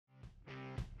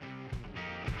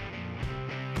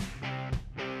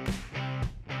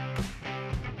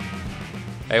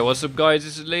Hey, what's up guys,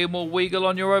 this is Liam or Weagle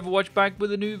on your Overwatch, back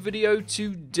with a new video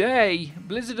today.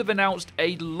 Blizzard have announced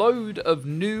a load of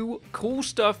new cool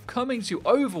stuff coming to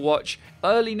Overwatch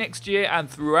early next year and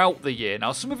throughout the year.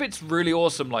 Now some of it's really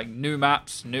awesome, like new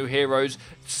maps, new heroes,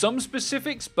 some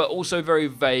specifics but also very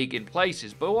vague in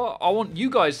places. But what I want you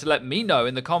guys to let me know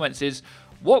in the comments is,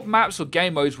 what maps or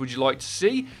game modes would you like to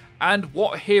see? And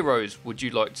what heroes would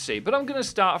you like to see? But I'm going to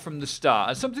start from the start.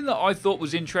 And something that I thought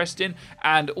was interesting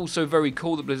and also very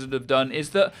cool that Blizzard have done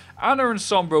is that Ana and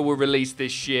Sombra were released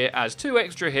this year as two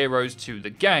extra heroes to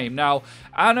the game. Now,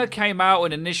 Ana came out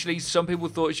and initially some people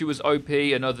thought she was OP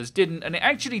and others didn't. And it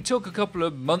actually took a couple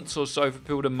of months or so for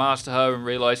people to master her and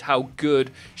realize how good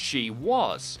she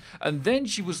was. And then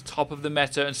she was top of the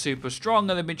meta and super strong,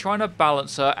 and they've been trying to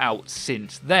balance her out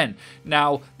since then.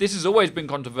 Now, this has always been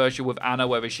controversial with Ana,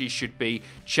 whether she should be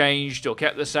changed or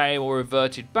kept the same or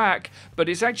reverted back, but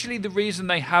it's actually the reason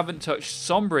they haven't touched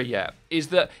Sombra yet, is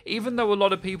that even though a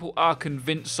lot of people are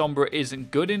convinced Sombra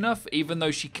isn't good enough, even though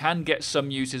she can get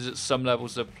some uses at some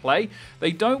levels of play,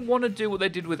 they don't want to do what they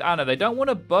did with Ana. They don't want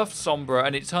to buff Sombra,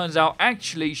 and it turns out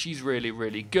actually she's really,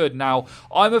 really good. Now,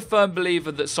 I'm a firm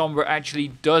believer that Sombra actually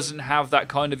doesn't have that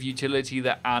kind of utility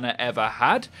that Ana ever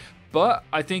had, but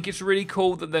I think it's really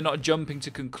cool that they're not jumping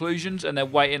to conclusions and they're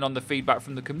waiting on the feedback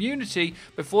from the community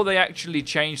before they actually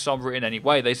change Sombra in any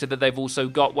way. They said that they've also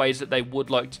got ways that they would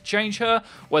like to change her,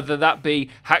 whether that be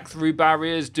hack through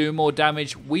barriers, do more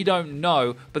damage, we don't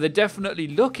know, but they're definitely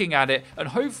looking at it, and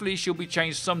hopefully she'll be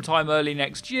changed sometime early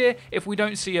next year if we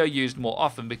don't see her used more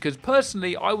often, because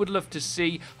personally I would love to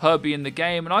see her be in the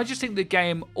game, and I just think the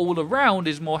game all around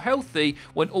is more healthy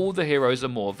when all the heroes are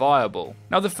more viable.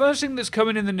 Now, the first thing that's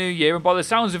coming in the new year, and by the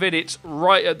sounds of it, it's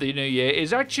right at the new year,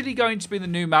 is actually going to be the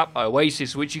new map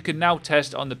Oasis, which you can now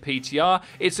test on the PTR.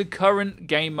 It's a current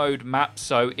game mode map,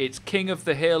 so it's King of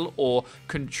the Hill or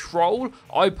Control.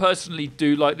 I personally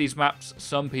do like these maps,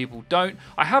 some people don't.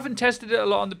 I haven't tested it a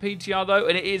lot on the PTR though,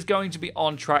 and it is going to be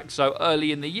on track, so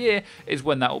early in the year is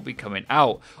when that will be coming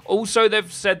out. Also,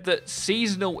 they've said that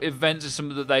seasonal events are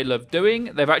something that they love doing.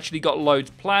 They've actually got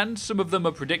loads planned. Some of them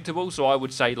are predictable, so I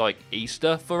would say like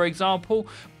Easter, for example.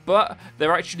 But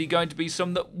there are actually going to be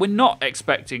some that we're not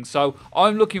expecting, so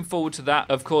I'm looking forward to that.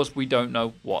 Of course, we don't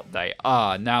know what they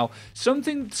are. Now,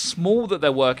 something small that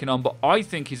they're working on, but I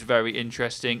think is very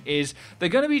interesting, is they're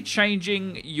going to be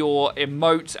changing your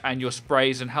emotes and your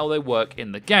sprays and how they work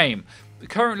in the game.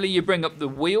 Currently, you bring up the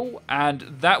wheel, and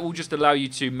that will just allow you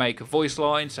to make a voice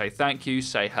line, say thank you,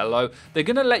 say hello. They're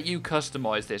going to let you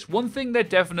customize this. One thing they're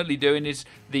definitely doing is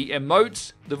the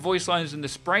emotes, the voice lines, and the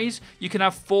sprays. You can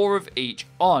have 4 of each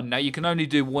on. Now, you can only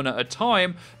do 1 at a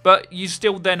time, but you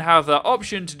still then have that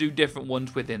option to do different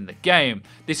ones within the game.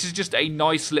 This is just a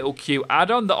nice little cute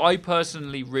add-on that I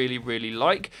personally really, really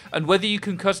like. And whether you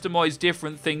can customize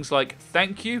different things like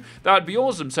thank you, that would be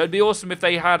awesome. So it'd be awesome if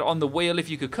they had on the wheel, if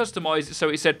you could customize it so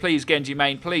it said, please Genji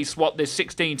main, please swap this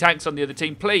 16 tanks on the other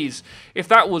team, please. If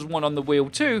that was one on the wheel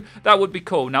too, that would be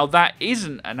cool. Now, that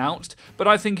isn't announced, but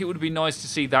I think it would be nice to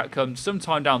see that come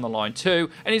sometime down the line too,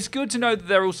 and it's good to know that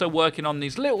they're also working on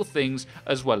these little things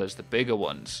as well as the bigger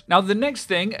ones. Now, the next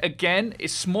thing, again,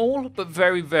 is small but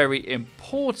very, very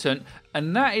important,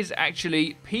 and that is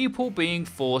actually people being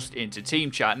forced into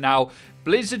team chat. Now,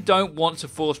 Blizzard don't want to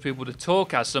force people to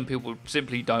talk, as some people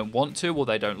simply don't want to, or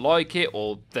they don't like it,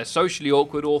 or they're socially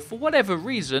awkward, or for whatever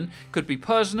reason, could be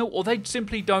personal, or they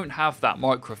simply don't have that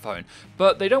microphone.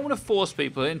 But they don't want to force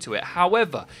people into it.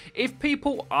 However, if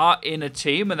people are in a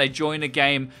team and they join a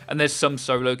game and there's some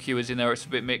solo queuers in there, it's a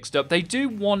bit mixed up, they do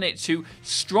want it to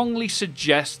strongly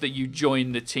suggest that you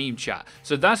join the team chat.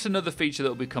 So that's another feature that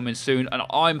will be coming soon, and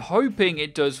I'm hoping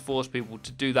it does force people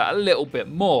to do that a little bit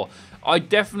more. I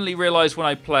definitely realise when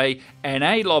I play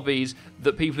NA lobbies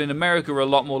that people in America are a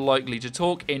lot more likely to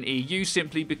talk in EU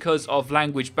simply because of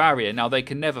language barrier. Now, they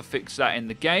can never fix that in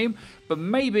the game, but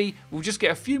maybe we'll just get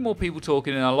a few more people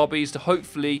talking in our lobbies to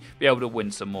hopefully be able to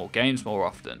win some more games more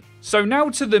often. So now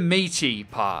to the meaty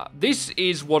part. This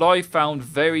is what I found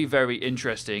very, very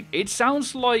interesting. It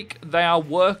sounds like they are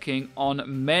working on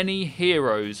many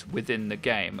heroes within the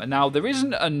game. And now, there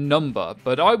isn't a number,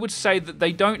 but I would say that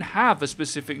they don't have a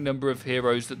specific number of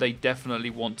heroes that they definitely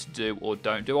want to do or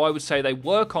don't do. I would say they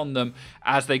work on them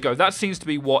as they go. That seems to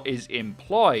be what is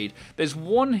implied. There's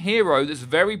one hero that's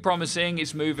very promising.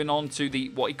 It's moving on to the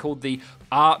what he called the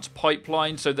art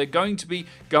pipeline. So they're going to be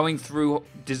going through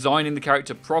designing the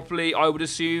character properly, I would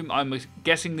assume. I'm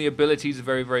guessing the abilities are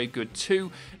very, very good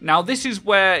too. Now, this is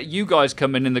where you guys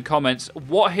come in the comments.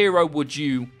 What hero would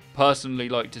you personally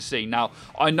like to see. Now,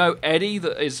 I know Eddie,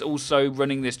 that is also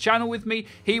running this channel with me,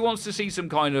 he wants to see some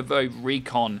kind of a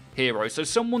recon hero. So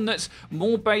someone that's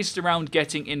more based around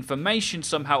getting information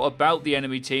somehow about the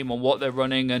enemy team on what they're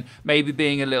running and maybe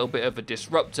being a little bit of a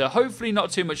disruptor. Hopefully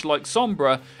not too much like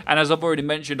Sombra, and as I've already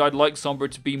mentioned, I'd like Sombra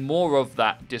to be more of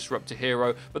that disruptor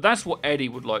hero, but that's what Eddie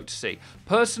would like to see.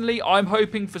 Personally, I'm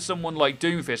hoping for someone like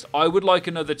Doomfist. I would like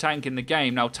another tank in the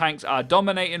game. Now, tanks are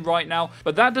dominating right now,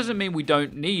 but that doesn't mean we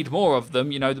don't need more of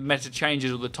them. You know, the meta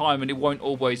changes all the time and it won't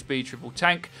always be triple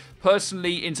tank.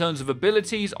 Personally, in terms of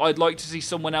abilities, I'd like to see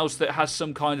someone else that has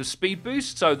some kind of speed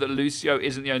boost so that Lucio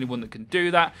isn't the only one that can do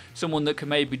that. Someone that can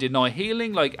maybe deny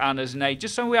healing like Anna's Nade,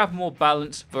 just so we have more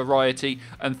balance, variety,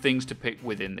 and things to pick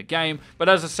within the game. But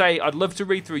as I say, I'd love to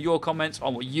read through your comments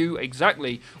on what you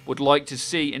exactly would like to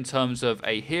see in terms of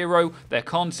a hero, their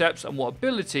concepts, and what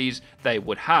abilities they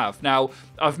would have. Now,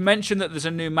 I've mentioned that there's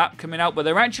a new map coming out, but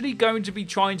they're actually going to be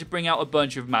trying to bring out a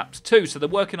bunch of maps too. So they're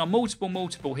working on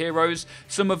multiple heroes.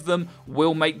 Some of them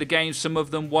will make the game, some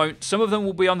of them won't. Some of them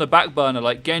will be on the back burner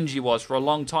like Genji was for a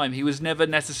long time. He was never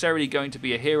necessarily going to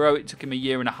be a hero. It took him a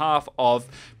year and a half of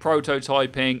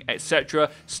prototyping, etc.,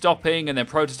 stopping and then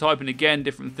prototyping again,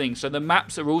 different things. So the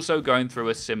maps are also going through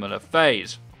a similar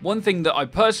phase. One thing that I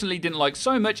personally didn't like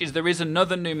so much is there is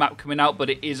another new map coming out, but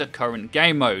it is a current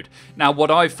game mode. Now, what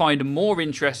I find more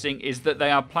interesting is that they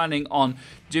are planning on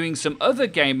doing some other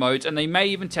game modes, and they may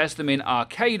even test them in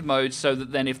arcade modes, so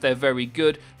that then if they're very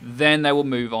good, then they will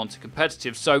move on to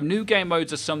competitive. So new game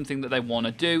modes are something that they want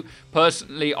to do.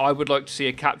 Personally, I would like to see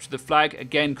a capture the flag.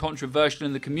 Again, controversial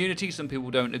in the community, some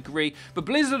people don't agree, but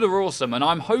Blizzard are awesome, and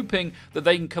I'm hoping that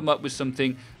they can come up with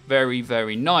something very,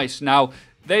 very nice. Now,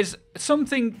 there's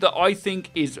something that I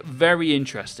think is very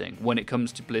interesting when it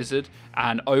comes to Blizzard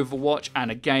and Overwatch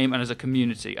and a game and as a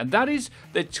community, and that is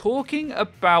they're talking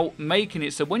about making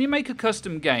it so when you make a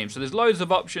custom game, so there's loads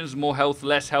of options, more health,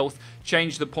 less health,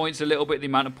 change the points a little bit, the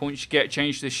amount of points you get,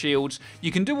 change the shields.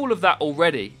 You can do all of that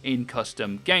already in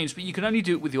custom games, but you can only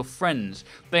do it with your friends.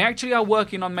 They actually are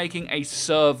working on making a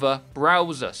server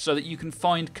browser so that you can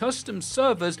find custom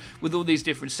servers with all these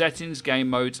different settings, game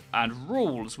modes, and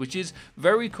rules, which is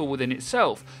very cool within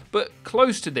itself. But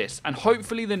close to this, and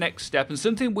hopefully the next step, and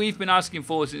something we've been asking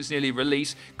for since nearly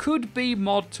release, could be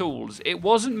mod tools. It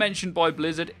wasn't mentioned by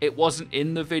Blizzard, it wasn't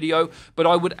in the video, but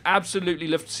I would absolutely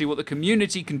love to see what the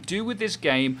community can do with this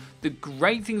game, the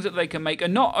great things that they can make.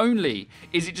 And not only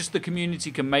is it just the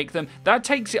community can make them, that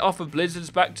takes it off of Blizzard's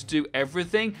back to do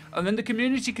everything, and then the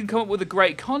community can come up with a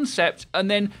great concept,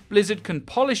 and then Blizzard can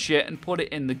polish it and put it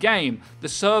in the game. The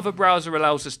server browser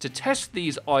allows us to test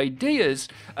these ideas,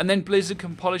 and then Blizzard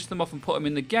can polish them off and put them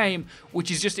in the game, which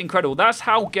is just incredible. That's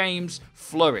how games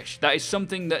flourish. That is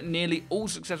something that nearly all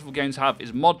successful games have,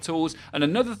 is mod tools. And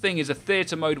another thing is a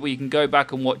theatre mode where you can go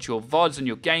back and watch your VODs and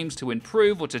your games to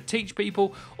improve or to teach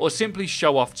people or simply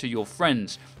show off to your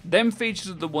friends. Them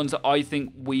features are the ones that I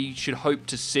think we should hope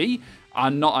to see,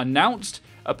 are not announced,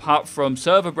 apart from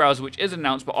server browser, which is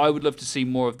announced, but I would love to see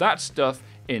more of that stuff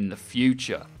in the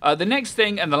future. The next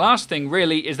thing, and the last thing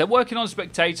really, is they're working on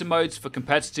spectator modes for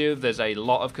competitive. There's a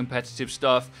lot of competitive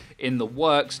stuff in the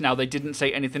works. Now, they didn't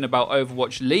say anything about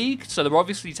Overwatch League, so they're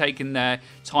obviously taking their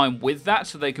time with that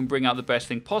so they can bring out the best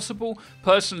thing possible.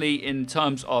 Personally, in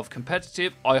terms of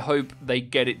competitive, I hope they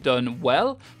get it done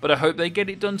well, but I hope they get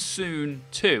it done soon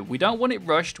too. We don't want it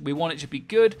rushed, we want it to be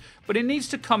good, but it needs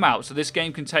to come out so this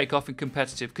game can take off in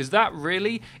competitive, because that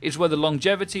really is where the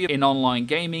longevity in online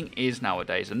gaming is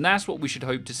nowadays, and that's what we should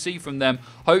hope to see from them,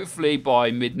 hopefully by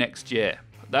mid next year.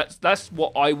 That's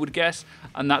what I would guess,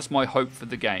 and that's my hope for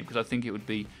the game, because I think it would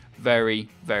be very,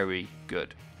 very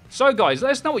good. So guys,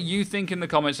 let us know what you think in the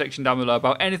comment section down below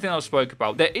about anything I spoke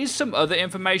about. There is some other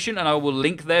information, and I will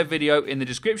link their video in the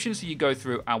description so you go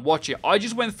through and watch it. I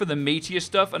just went for the meatier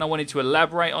stuff, and I wanted to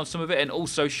elaborate on some of it and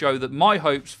also show that my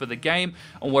hopes for the game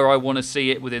and where I want to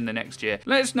see it within the next year.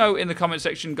 Let us know in the comment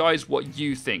section, guys, what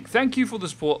you think. Thank you for the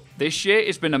support this year.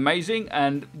 It's been amazing,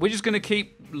 and we're just going to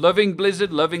keep loving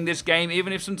Blizzard, loving this game,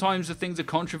 even if sometimes the things are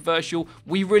controversial.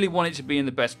 We really want it to be in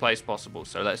the best place possible.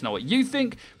 So let us know what you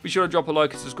think. Be sure to drop a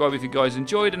like and subscribe if you guys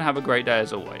enjoyed, and have a great day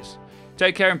as always.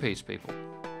 Take care and peace, people.